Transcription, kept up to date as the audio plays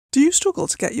Do you struggle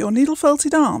to get your needle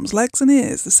felted arms, legs and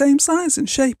ears the same size and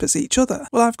shape as each other?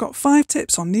 Well, I've got 5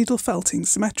 tips on needle felting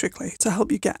symmetrically to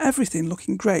help you get everything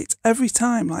looking great every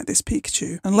time like this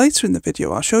Pikachu. And later in the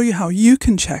video I'll show you how you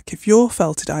can check if your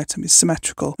felted item is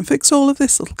symmetrical and fix all of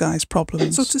this little guy's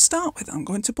problems. So to start with, I'm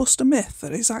going to bust a myth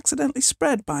that is accidentally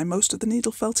spread by most of the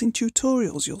needle felting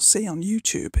tutorials you'll see on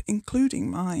YouTube,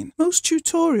 including mine. Most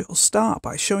tutorials start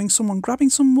by showing someone grabbing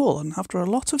some wool and after a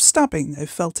lot of stabbing they've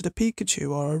felted a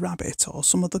Pikachu or a rabbit or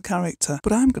some other character,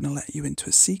 but I'm going to let you into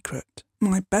a secret.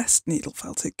 My best needle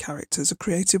felted characters are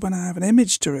created when I have an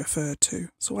image to refer to,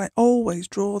 so I always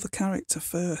draw the character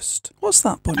first. What's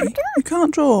that, Bunny? You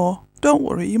can't draw? Don't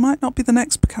worry, you might not be the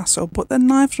next Picasso, but then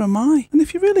neither am I. And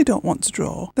if you really don't want to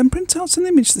draw, then print out an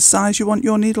image the size you want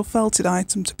your needle felted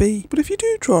item to be. But if you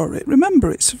do draw it, remember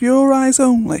it's for your eyes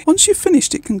only. Once you've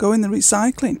finished, it can go in the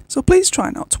recycling, so please try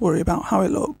not to worry about how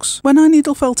it looks. When I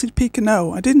needle felted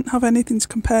Picano, I didn't have anything to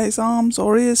compare his arms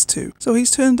or ears to, so he's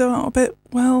turned out a bit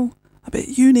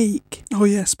unique. Oh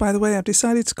yes, by the way, I've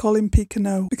decided to call him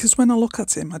Picano, because when I look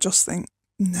at him, I just think,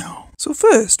 no. So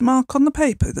first, mark on the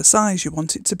paper the size you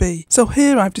want it to be. So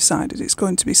here I've decided it's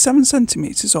going to be 7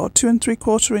 centimetres or 2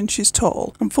 3/4 inches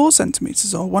tall and 4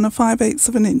 centimetres or 1 5/8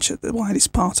 of an inch at the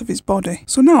widest part of his body.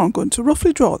 So now I'm going to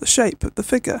roughly draw the shape of the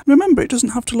figure. Remember, it doesn't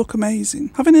have to look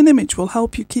amazing. Having an image will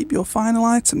help you keep your final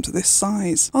item to this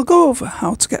size. I'll go over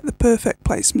how to get the perfect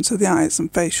placement of the eyes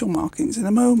and facial markings in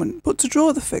a moment, but to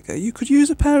draw the figure you could use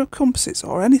a pair of compasses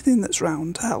or anything that's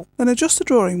round to help. Then adjust the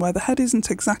drawing where the head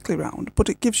isn't exactly round, but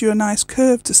it gives you a nice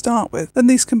curve to start with, then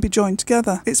these can be joined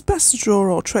together. It's best to draw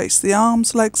or trace the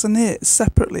arms, legs and ears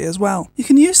separately as well. You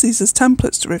can use these as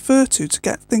templates to refer to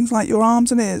get things like your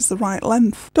arms and ears the right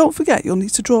length. Don't forget you'll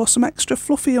need to draw some extra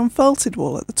fluffy unfelted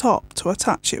wool at the top to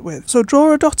attach it with, so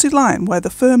draw a dotted line where the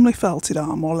firmly felted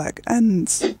arm or leg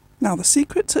ends. Now the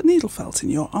secret to needle felting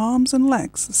your arms and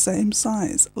legs the same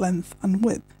size, length and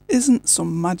width isn't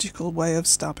some magical way of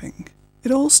stabbing.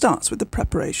 It all starts with the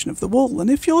preparation of the wool, and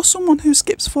if you're someone who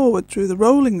skips forward through the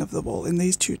rolling of the wool in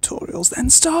these tutorials, then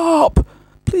stop!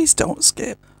 Please don't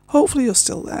skip. Hopefully you're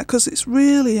still there, because it's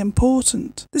really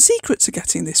important. The secret to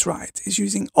getting this right is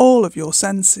using all of your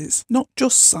senses, not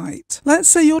just sight. Let's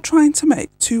say you're trying to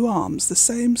make 2 arms the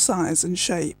same size and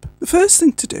shape. The first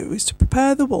thing to do is to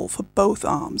prepare the wool for both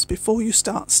arms before you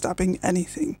start stabbing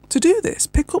anything. To do this,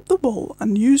 pick up the wool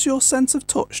and use your sense of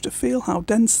touch to feel how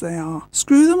dense they are.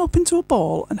 Screw them up into a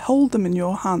ball and hold them in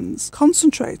your hands.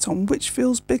 Concentrate on which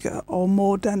feels bigger or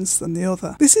more dense than the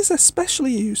other. This is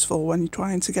especially useful when you're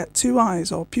trying to get 2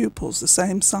 eyes or pupils the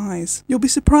same size. You'll be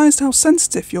surprised how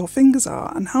sensitive your fingers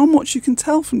are and how much you can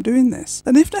tell from doing this.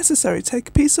 Then if necessary, take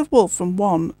a piece of wool from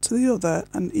one to the other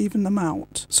and even them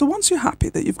out. So once you're happy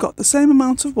that you've got the same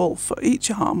amount of wool for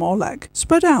each arm or leg,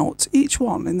 spread out each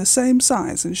one in the same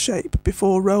size and shape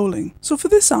before rolling. So for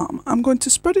this arm, I'm going to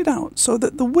spread it out so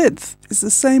that the width is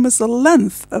the same as the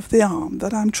length of the arm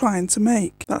that I'm trying to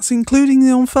make. That's including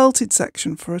the unfelted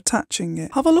section for attaching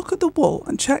it. Have a look at the wool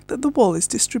and check that the wool is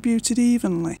distributed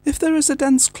evenly. If there is a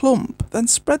dense clump, then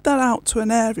spread that out to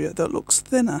an area that looks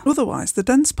thinner. Otherwise, the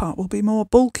dense part will be more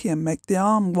bulky and make the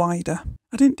arm wider.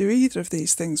 I didn't do either of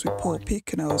these things with poor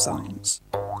Picano's arms.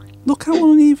 Look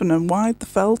how uneven and wide the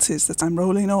felt is that I'm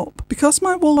rolling up. Because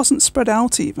my wool wasn't spread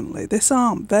out evenly, this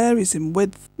arm varies in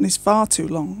width and is far too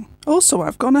long. Also,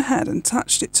 I've gone ahead and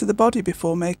attached it to the body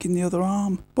before making the other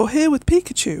arm. But here with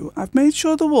Pikachu, I've made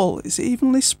sure the wool is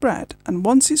evenly spread, and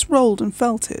once it's rolled and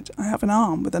felted, I have an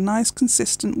arm with a nice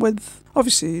consistent width.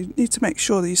 Obviously, you need to make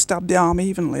sure that you stab the arm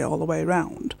evenly all the way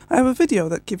around. I have a video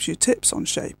that gives you tips on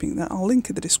shaping that I'll link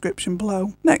in the description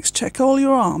below. Next, check all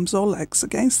your arms or legs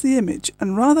against the image,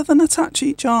 and rather than attach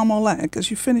each arm or leg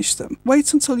as you finish them,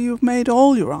 wait until you have made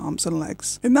all your arms and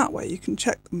legs. In that way you can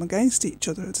check them against each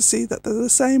other to see that they're the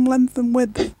same length and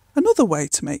width. Another way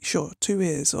to make sure 2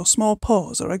 ears or small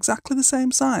paws are exactly the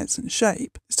same size and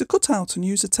shape is to cut out and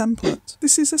use a template.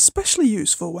 This is especially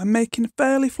useful when making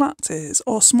fairly flat ears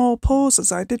or small paws as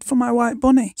I did for my white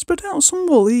bunny. Spread out some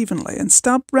wool evenly and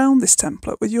stab round this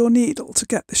template with your needle to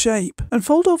get the shape, and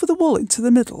fold over the wool into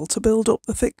the middle to build up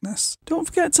the thickness. Don't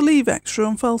forget to leave extra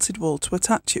unfelted wool to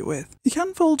attach it with. You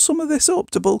can fold some of this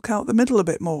up to bulk out the middle a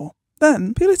bit more.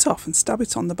 Then peel it off and stab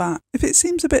it on the back. If it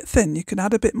seems a bit thin, you can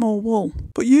add a bit more wool.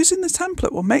 But using the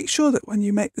template will make sure that when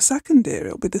you make the second ear,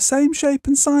 it'll be the same shape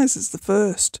and size as the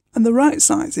first, and the right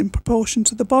size in proportion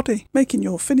to the body, making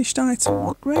your finished item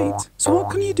look great. So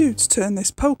what can you do to turn this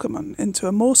Pokemon into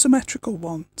a more symmetrical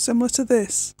one, similar to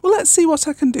this? Well, let's see what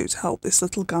I can do to help this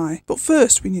little guy. But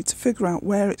first, we need to figure out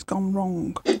where it's gone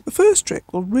wrong. The first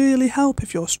trick will really help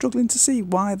if you're struggling to see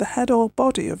why the head or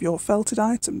body of your felted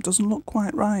item doesn't look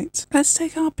quite right. Let's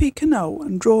take our Picano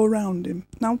and draw around him.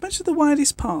 Now measure the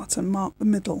widest part and mark the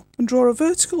middle, and draw a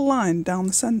vertical line down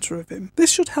the centre of him. This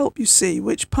should help you see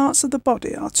which parts of the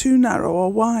body are too narrow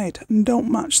or wide and don't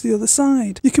match the other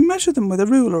side. You can measure them with a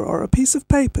ruler or a piece of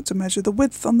paper to measure the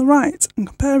width on the right and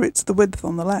compare it to the width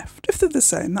on the left. If they're the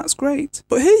same, that's great.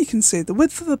 But here you can see the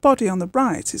width of the body on the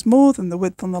right is more than the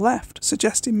width on the left,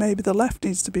 suggesting maybe the left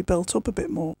needs to be built up a bit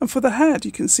more. And for the head,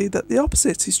 you can see that the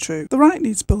opposite is true. The right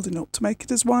needs building up to make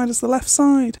it as wide as the left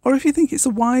side. Or if you think it's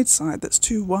a wide side that's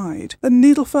too wide, then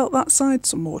needle felt that side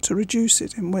some more to reduce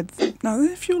it in width. Now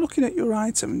if you're looking at your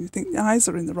item and you think the eyes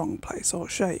are in the wrong place or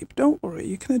shape, don't worry,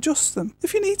 you can adjust them.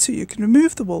 If you need to, you can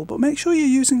remove the wool, but make sure you're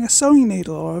using a sewing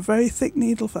needle or a very thick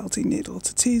needle felting needle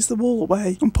to tease the wool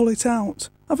away and pull it out.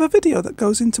 I have a video that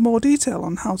goes into more detail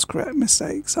on how to correct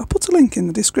mistakes. I'll put a link in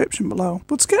the description below.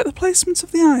 But to get the placement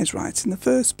of the eyes right in the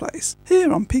first place,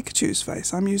 here on Pikachu's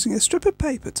face I'm using a strip of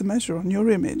paper to measure on your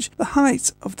image the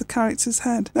height of the character's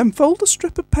head. Then fold the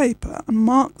strip of paper and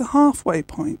mark the halfway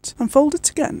point, and fold it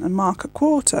again and mark a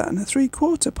 1/4 and a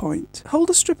 3/4 point. Hold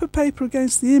a strip of paper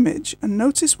against the image and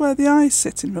notice where the eyes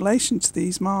sit in relation to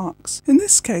these marks. In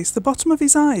this case, the bottom of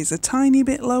his eye is a tiny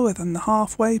bit lower than the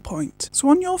halfway point. So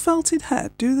on your felted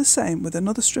head, do the same with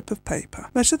another strip of paper.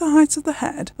 Measure the height of the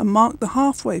head and mark the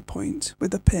halfway point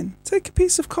with a pin. Take a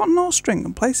piece of cotton or string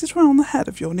and place it around the head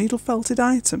of your needle felted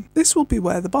item. This will be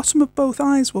where the bottom of both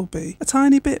eyes will be, a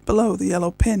tiny bit below the yellow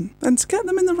pin. Then to get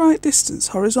them in the right distance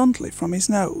horizontally from his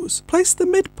nose, place the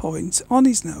midpoint on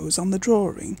his nose on the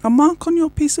drawing and mark on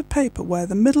your piece of paper where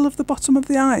the middle of the bottom of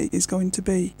the eye is going to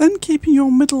be. Then keeping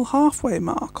your middle halfway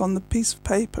mark on the piece of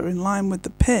paper in line with the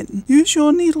pin, use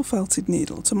your needle felted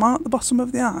needle to mark the bottom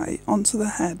of the eye onto the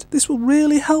head. This will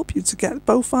really help you to get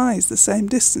both eyes the same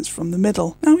distance from the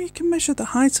middle. Now you can measure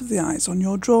the height of the eyes on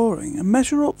your drawing and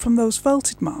measure up from those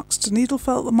felted marks to needle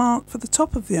felt the mark for the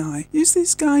top of the eye. Use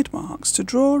these guide marks to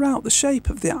draw out the shape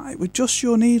of the eye with just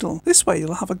your needle. This way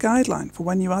you'll have a guideline for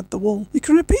when you add the wool. You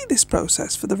can repeat this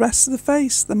process for the rest of the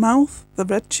face, the mouth, the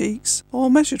red cheeks, all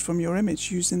measured from your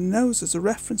image using the nose as a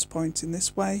reference point in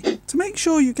this way. To make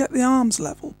sure you get the arms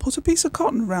level, put a piece of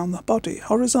cotton around the body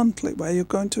horizontally where you're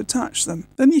going to attach them.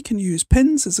 Then you can use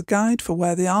pins as a guide for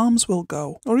where the arms will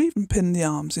go, or even pin the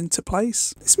arms into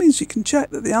place. This means you can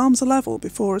check that the arms are level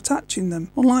before attaching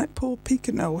them, unlike poor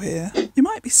Picano here. You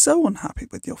might be so unhappy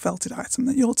with your felted item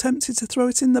that you're tempted to throw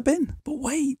it in the bin. But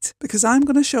wait, because I'm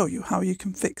going to show you how you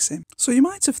can fix him. So you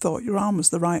might have thought your arm was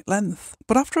the right length,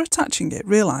 but after attaching it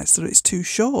realised that it's too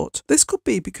short. This could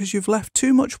be because you've left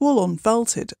too much wool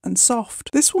unfelted and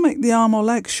soft. This will make the arm or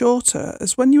leg shorter,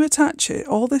 as when you attach it,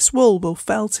 all this wool will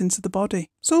felt into the body.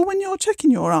 So when you're checking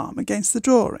your arm against the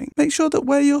drawing, make sure that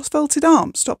where your felted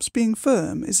arm stops being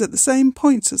firm is at the same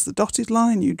point as the dotted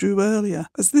line you drew earlier,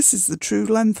 as this is the true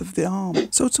length of the arm.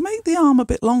 So to make the arm a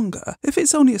bit longer, if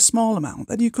it's only a small amount,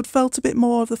 then you could felt a bit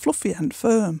more of the fluffy end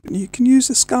firm. And you can use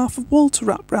a scarf of wool to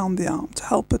wrap round the arm to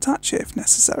help attach it if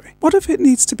necessary. What if it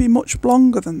needs to be much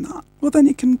longer than that? Well, then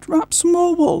you can wrap some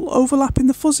more wool overlapping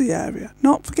the fuzzy area,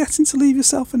 not forgetting to leave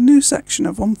yourself a new section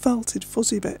of unfelted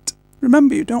fuzzy bit.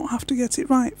 Remember, you don't have to get it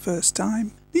right first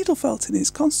time. Needle felting is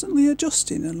constantly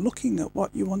adjusting and looking at what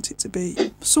you want it to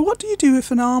be. So what do you do if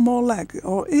an arm or leg,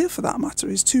 or ear for that matter,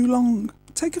 is too long?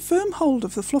 Take a firm hold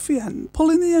of the fluffy end,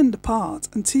 pulling the end apart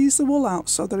and tease the wool out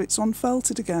so that it's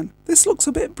unfelted again. This looks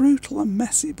a bit brutal and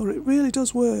messy, but it really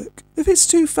does work. If it's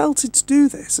too felted to do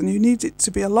this and you need it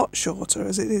to be a lot shorter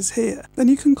as it is here, then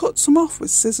you can cut some off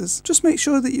with scissors. Just make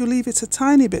sure that you leave it a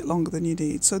tiny bit longer than you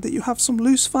need so that you have some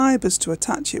loose fibres to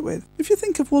attach it with. If you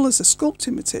think of wool as a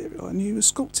sculpting material and you were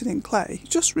sculpting in clay,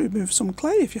 just remove some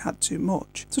clay if you had too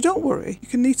much. So don't worry, you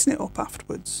can neaten it up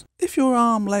afterwards. If your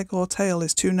arm, leg or tail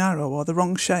is too narrow or the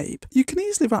wrong shape, you can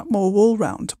easily wrap more wool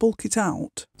round to bulk it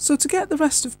out. So to get the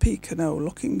rest of Picano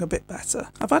looking a bit better,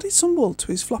 I've added some wool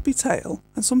to his floppy tail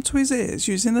and some to his ears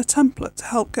using a template to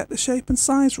help get the shape and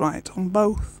size right on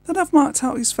both. Then I've marked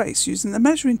out his face using the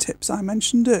measuring tips I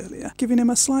mentioned earlier, giving him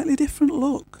a slightly different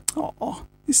look. Aww.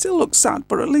 He still looks sad,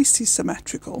 but at least he's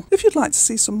symmetrical. If you'd like to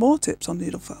see some more tips on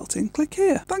needle felting, click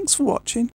here. Thanks for watching.